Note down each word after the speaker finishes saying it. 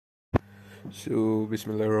So,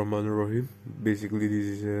 Bismillahirrahmanirrahim. Basically,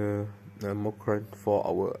 this is a mock run for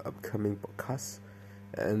our upcoming podcast,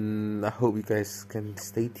 and I hope you guys can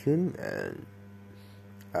stay tuned and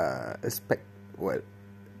expect what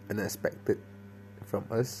unexpected from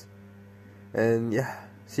us. And yeah,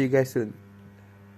 see you guys soon.